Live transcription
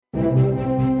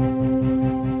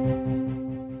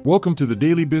Welcome to the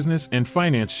Daily Business and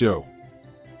Finance Show.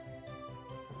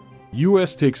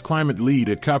 U.S. takes climate lead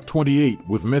at COP28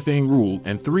 with methane rule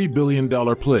and $3 billion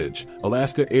pledge.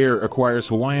 Alaska Air acquires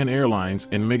Hawaiian Airlines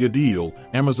and mega deal.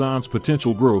 Amazon's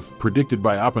potential growth predicted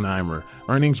by Oppenheimer.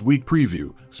 Earnings week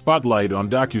preview. Spotlight on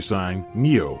DocuSign,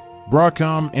 NEO,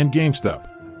 Broadcom, and GameStop.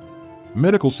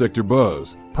 Medical sector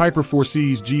buzz. Piper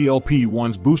foresees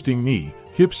GLP-1s boosting knee,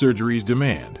 hip surgeries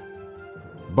demand.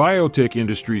 Biotech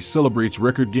industry celebrates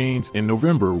record gains in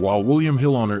November while William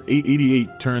Hill owner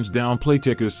 888 turns down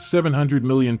Playteka's £700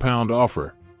 million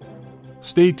offer.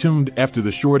 Stay tuned after the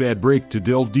short ad break to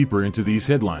delve deeper into these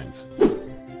headlines.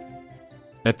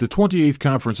 At the 28th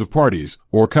Conference of Parties,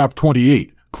 or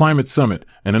COP28, Climate Summit,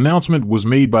 an announcement was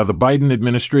made by the Biden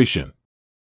administration.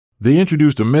 They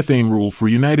introduced a methane rule for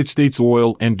United States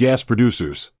oil and gas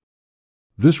producers.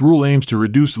 This rule aims to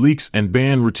reduce leaks and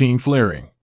ban routine flaring.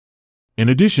 In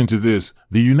addition to this,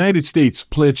 the United States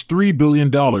pledged $3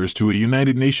 billion to a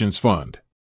United Nations fund.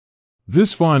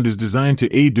 This fund is designed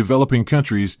to aid developing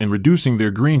countries in reducing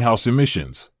their greenhouse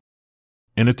emissions.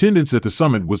 In attendance at the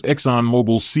summit was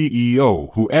ExxonMobil's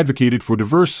CEO, who advocated for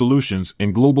diverse solutions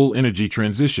in global energy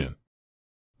transition.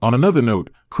 On another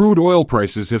note, crude oil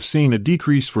prices have seen a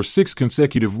decrease for 6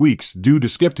 consecutive weeks due to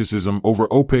skepticism over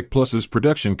OPEC Plus's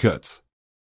production cuts.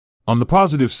 On the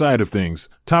positive side of things,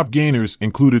 top gainers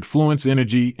included Fluence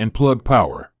Energy and Plug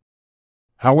Power.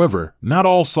 However, not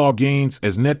all saw gains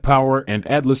as Net Power and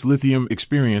Atlas Lithium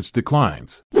experienced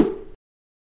declines.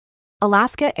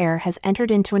 Alaska Air has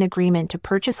entered into an agreement to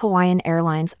purchase Hawaiian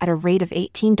Airlines at a rate of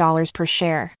 $18 per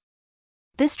share.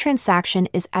 This transaction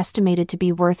is estimated to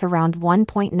be worth around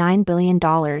 $1.9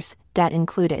 billion, debt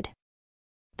included.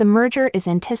 The merger is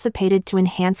anticipated to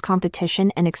enhance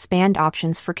competition and expand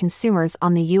options for consumers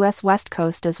on the U.S. West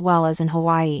Coast as well as in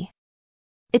Hawaii.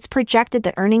 It's projected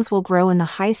that earnings will grow in the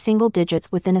high single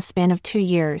digits within a span of 2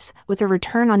 years, with a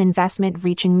return on investment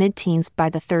reaching mid-teens by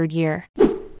the third year.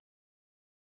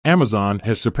 Amazon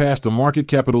has surpassed a market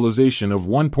capitalization of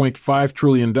 $1.5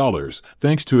 trillion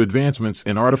thanks to advancements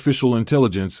in artificial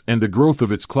intelligence and the growth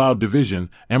of its cloud division,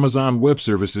 Amazon Web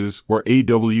Services, or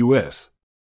AWS.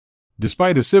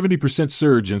 Despite a 70%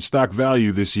 surge in stock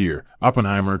value this year,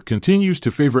 Oppenheimer continues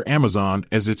to favor Amazon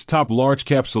as its top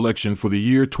large-cap selection for the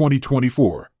year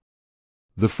 2024.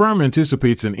 The firm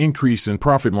anticipates an increase in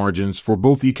profit margins for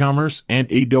both e-commerce and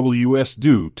AWS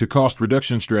due to cost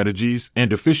reduction strategies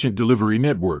and efficient delivery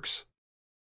networks.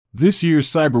 This year's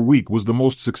Cyber Week was the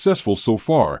most successful so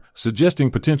far,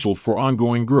 suggesting potential for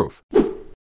ongoing growth.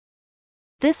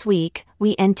 This week,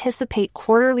 we anticipate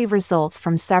quarterly results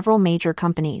from several major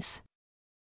companies.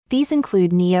 These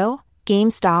include NEO,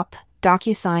 GameStop,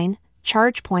 DocuSign,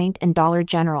 ChargePoint, and Dollar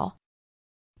General.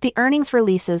 The earnings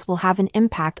releases will have an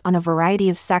impact on a variety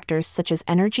of sectors such as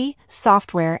energy,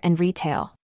 software, and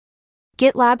retail.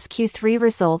 GitLab's Q3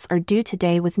 results are due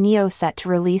today, with NEO set to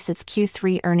release its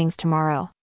Q3 earnings tomorrow.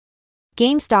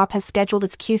 GameStop has scheduled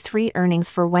its Q3 earnings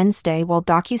for Wednesday, while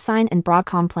DocuSign and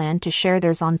Broadcom plan to share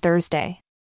theirs on Thursday.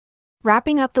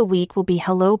 Wrapping up the week will be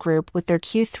Hello Group with their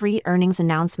Q3 earnings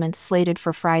announcements slated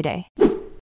for Friday.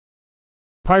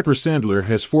 Piper Sandler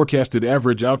has forecasted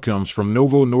average outcomes from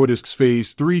Novo Nordisk's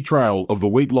Phase 3 trial of the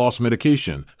weight loss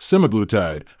medication,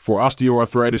 semaglutide, for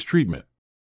osteoarthritis treatment.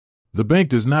 The bank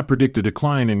does not predict a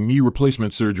decline in knee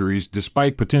replacement surgeries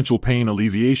despite potential pain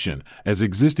alleviation, as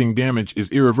existing damage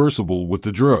is irreversible with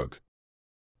the drug.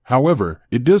 However,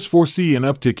 it does foresee an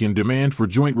uptick in demand for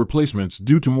joint replacements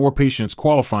due to more patients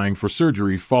qualifying for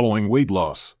surgery following weight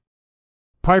loss.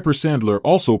 Piper Sandler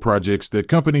also projects that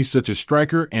companies such as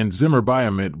Stryker and Zimmer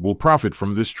Biomet will profit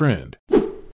from this trend.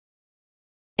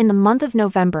 In the month of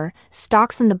November,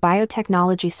 stocks in the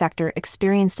biotechnology sector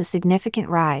experienced a significant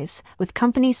rise, with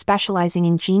companies specializing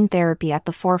in gene therapy at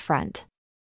the forefront.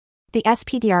 The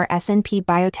SPDR S&P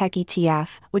Biotech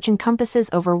ETF, which encompasses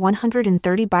over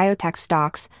 130 biotech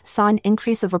stocks, saw an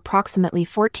increase of approximately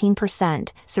 14%,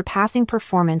 surpassing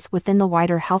performance within the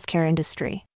wider healthcare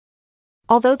industry.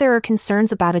 Although there are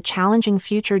concerns about a challenging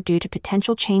future due to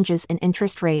potential changes in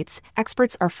interest rates,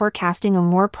 experts are forecasting a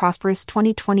more prosperous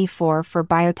 2024 for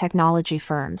biotechnology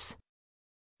firms.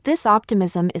 This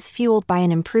optimism is fueled by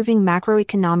an improving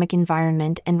macroeconomic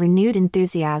environment and renewed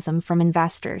enthusiasm from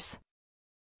investors.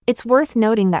 It's worth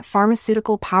noting that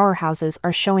pharmaceutical powerhouses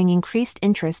are showing increased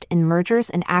interest in mergers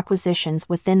and acquisitions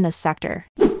within the sector.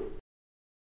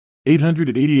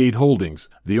 888 Holdings,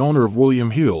 the owner of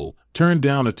William Hill, turned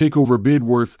down a takeover bid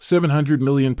worth £700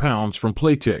 million from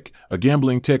Playtech, a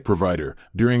gambling tech provider,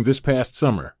 during this past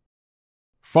summer.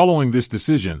 Following this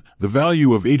decision, the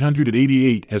value of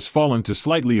 888 has fallen to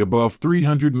slightly above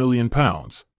 £300 million.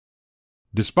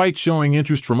 Despite showing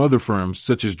interest from other firms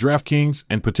such as DraftKings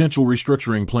and potential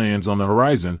restructuring plans on the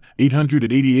horizon,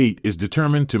 888 is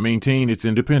determined to maintain its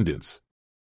independence.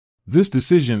 This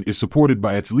decision is supported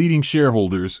by its leading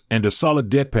shareholders and a solid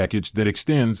debt package that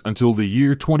extends until the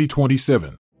year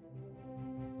 2027.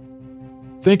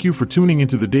 Thank you for tuning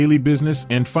into the Daily Business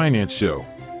and Finance Show.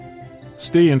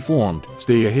 Stay informed,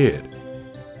 stay ahead.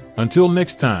 Until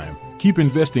next time, keep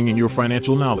investing in your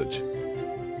financial knowledge.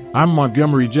 I'm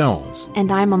Montgomery Jones.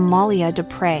 And I'm Amalia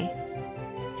Dupre.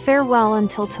 Farewell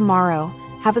until tomorrow.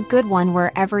 Have a good one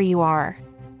wherever you are.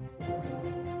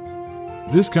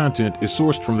 This content is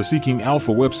sourced from the Seeking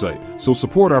Alpha website, so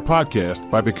support our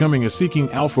podcast by becoming a Seeking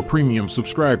Alpha Premium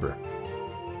subscriber.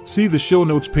 See the show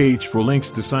notes page for links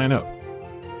to sign up.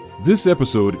 This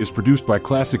episode is produced by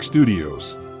Classic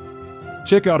Studios.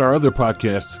 Check out our other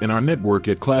podcasts in our network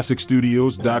at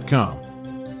classicstudios.com.